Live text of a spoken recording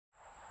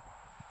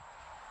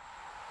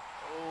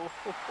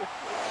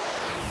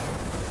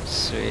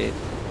Sweet.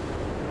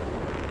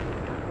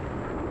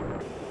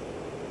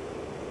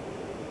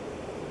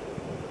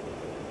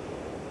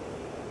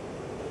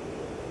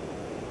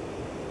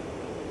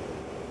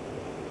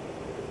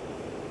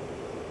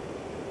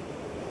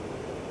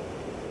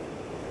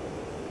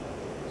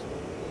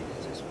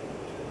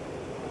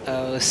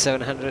 Oh,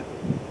 700.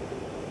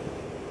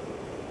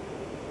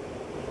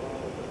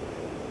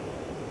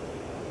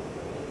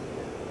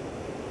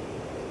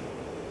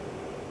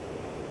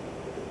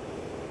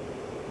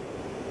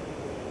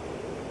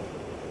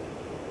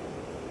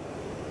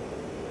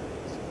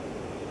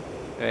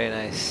 Very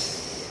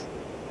nice.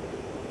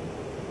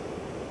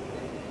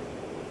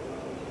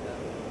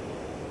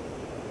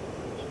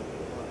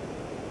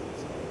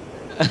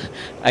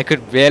 I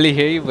could barely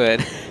hear you,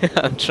 but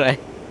I'm trying.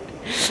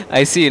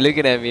 I see you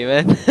looking at me,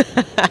 man.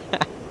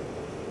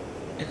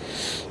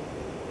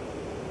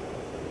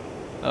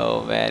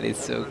 Oh man,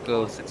 it's so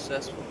cool.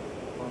 Successful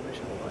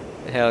formation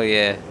flight. Hell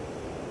yeah.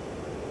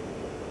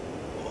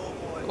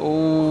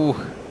 Oh,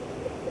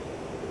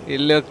 it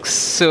looks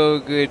so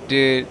good,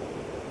 dude.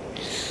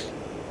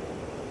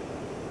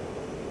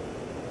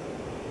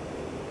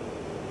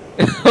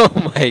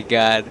 Oh my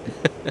god.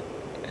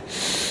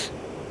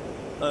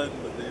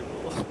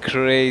 Unbelievable.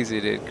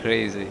 Crazy, dude,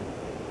 crazy.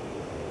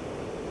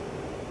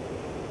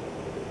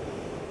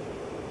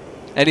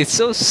 And it's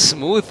so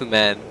smooth,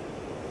 man.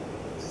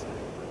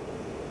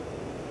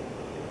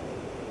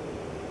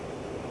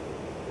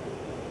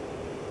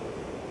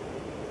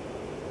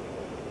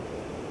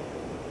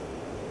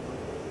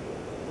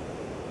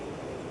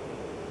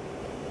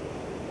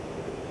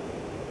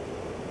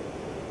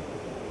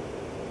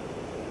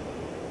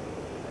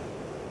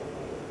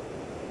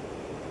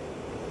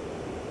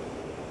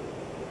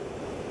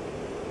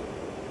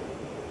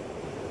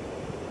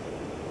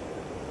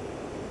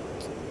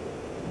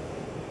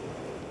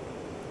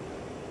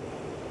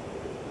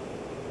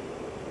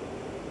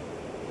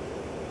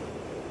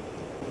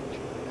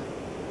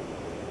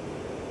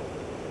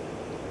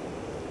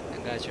 I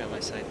got you on my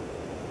side.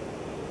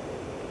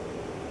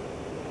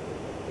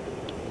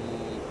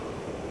 Ooh.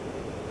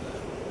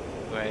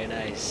 Very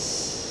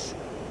nice.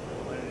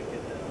 Why did I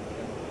get that on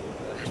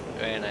camera?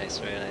 Very nice,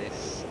 very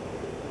nice.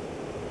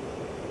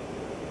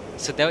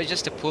 So that was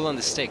just a pull on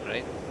the stick,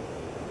 right?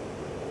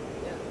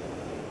 Yeah.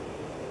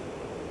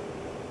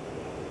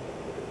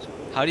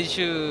 How did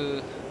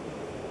you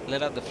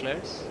let out the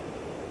flares?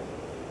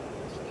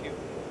 It's cute.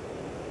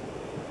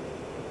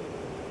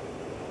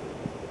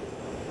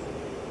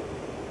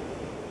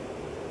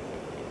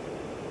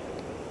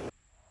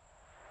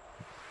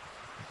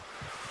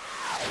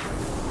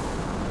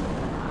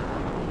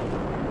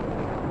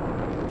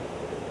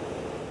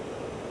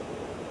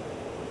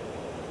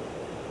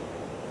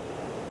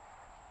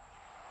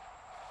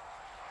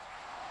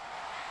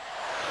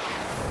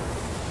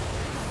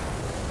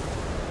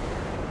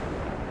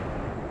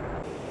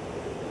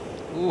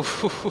 Ooh,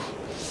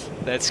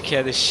 that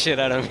scared the shit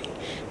out of me.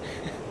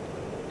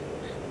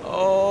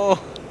 Oh,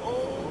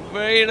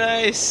 very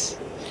nice.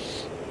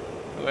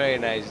 Very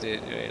nice,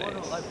 dude. Very Oh no,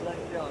 nice. I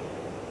blacked out.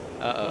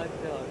 Uh-oh.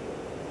 Blacked out.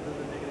 There's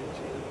a negative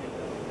chain of me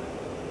down there.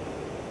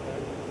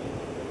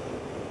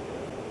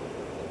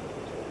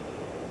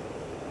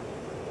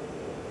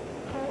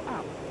 Pull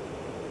up.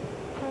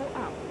 Pull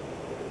up.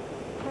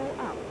 Pull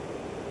up.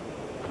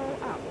 Pull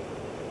up.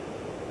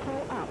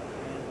 Pull up.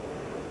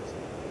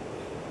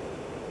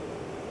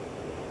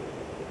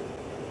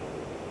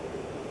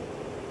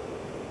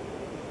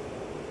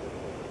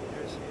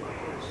 There's the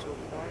airport so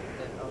far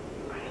that our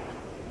crew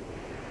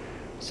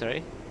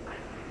Sorry?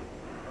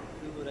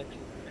 would actually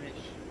finish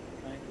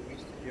trying to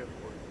reach the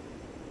airport.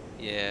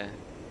 Yeah.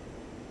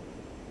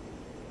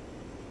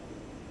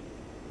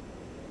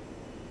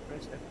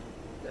 Press F2,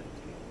 F3.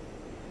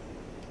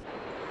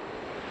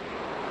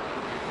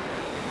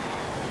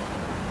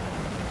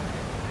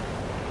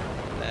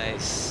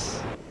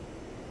 Nice.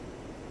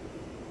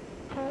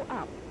 Pull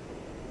up.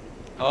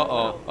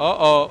 Uh-oh.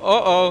 Uh-oh.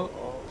 Uh-oh.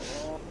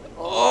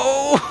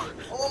 Oh!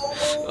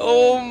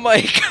 Oh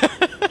my god.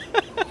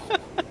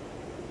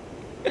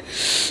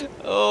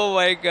 Oh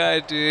my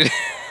god, dude. I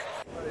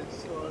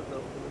saw the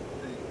whole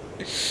thing.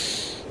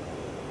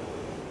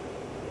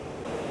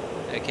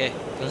 Okay,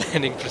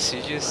 landing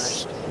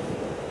procedures.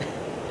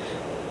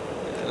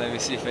 Let me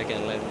see if I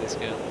can land this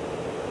girl.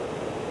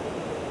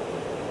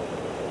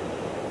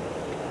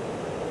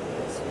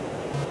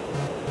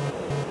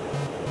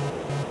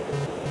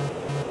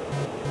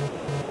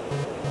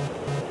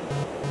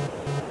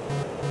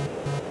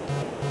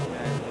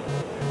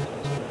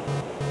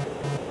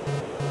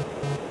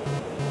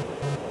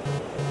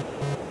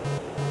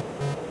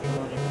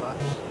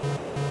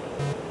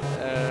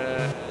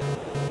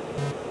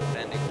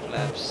 Landing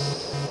flaps.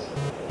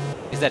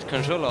 Is that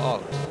control or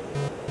alt?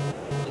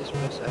 Just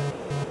press F.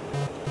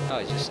 Oh,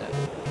 it's just that.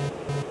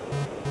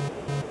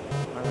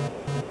 Alright,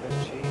 now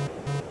press G.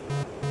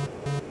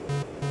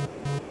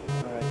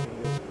 Alright, your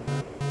wheels come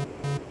out.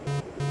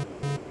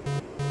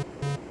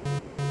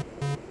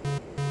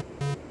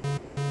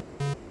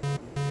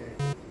 Okay.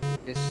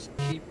 Just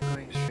keep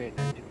going straight.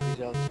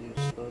 out to you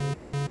slowly.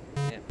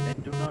 Yeah.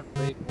 And do not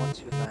brake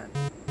once you land.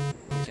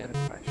 It's Okay. gonna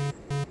crash.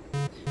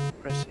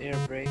 Press air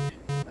brake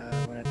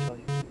when I tell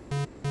you to.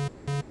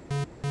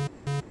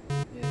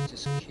 Yeah,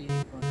 just keep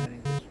on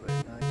heading this way.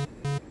 Nice and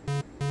easy.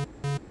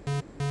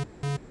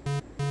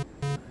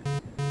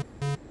 Nice and easy.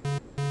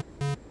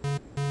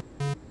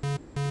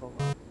 Pull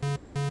up.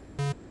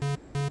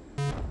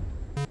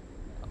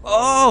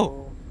 Oh,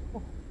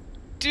 Oh.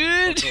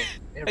 dude! Okay.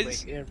 Air I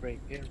brake, just, air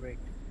brake, air brake.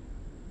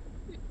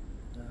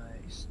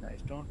 Nice,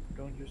 nice. Don't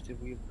use the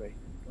wheel brake.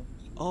 Don't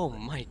use the wheel oh brake.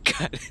 my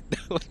god,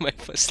 that was my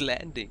first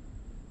landing.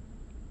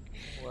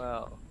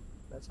 Wow.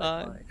 That's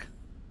Uh, iconic.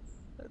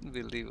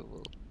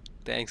 Unbelievable.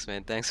 Thanks,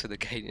 man. Thanks for the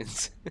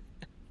guidance.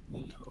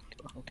 No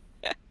problem.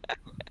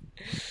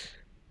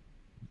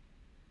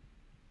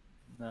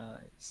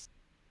 Nice.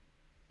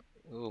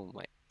 Oh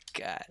my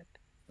god.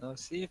 Now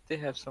see if they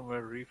have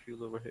somewhere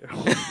refuel over here.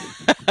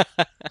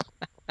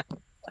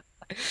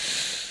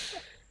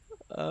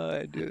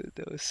 Oh, dude,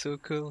 that was so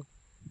cool.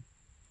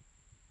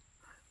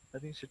 I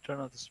think you should turn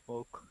off the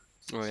smoke.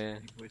 Oh It's yeah.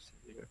 being wasted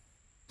here.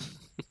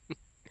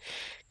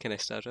 Can I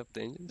start up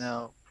the engines?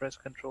 Now press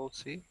Control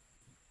C.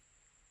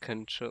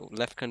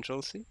 Left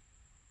control C?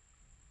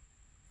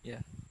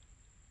 Yeah.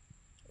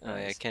 Oh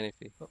yeah, Nice. can it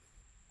be? Oh,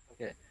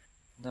 okay.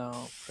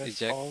 Now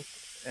press Eject. Alt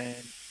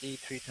and E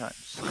 3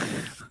 times.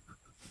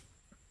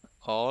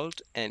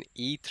 Alt and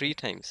E 3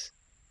 times.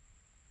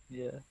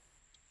 Yeah.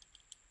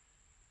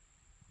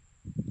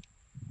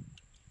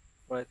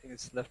 Or I think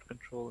it's left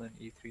control and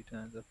E 3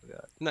 times. I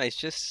forgot. No, it's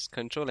just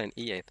control and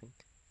E, I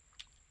think.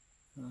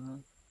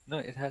 No,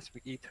 it has to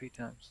be E 3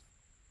 times.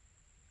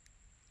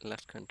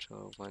 Left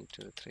control, 1,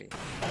 2, 3.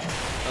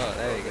 Oh,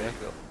 there you There go. you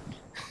go.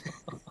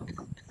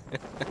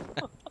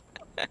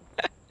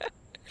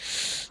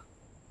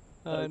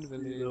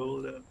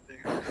 Unbelievable.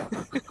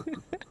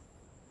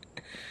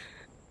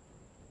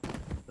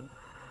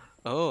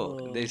 Oh,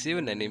 Oh there's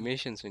even man.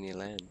 animations when you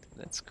land.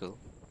 That's cool.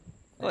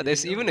 Oh, And you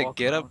there's can even even a walk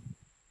get up. around.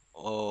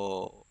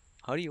 Oh,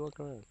 how do you walk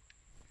around?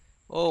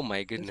 Oh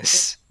my Just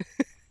goodness.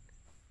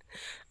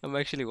 I'm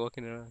actually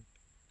walking around.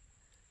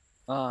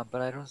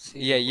 but I don't see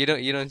Yeah, the you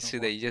don't animation of see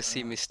that. You walking just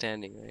see around. me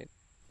standing, right?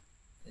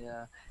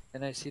 Yeah,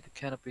 and I see the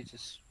canopy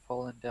just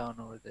falling down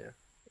over there.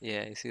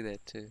 Yeah, I see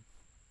that too.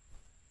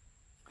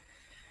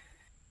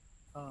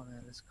 Oh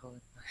man, let's call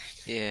it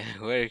night. Yeah,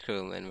 very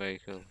cool, man. Very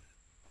cool.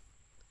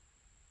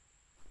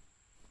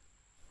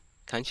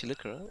 Can't you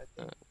look around? I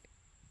Oh, think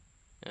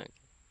okay.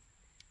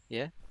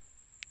 Yeah.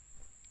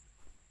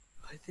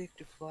 I think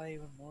to fly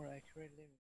even more accurately.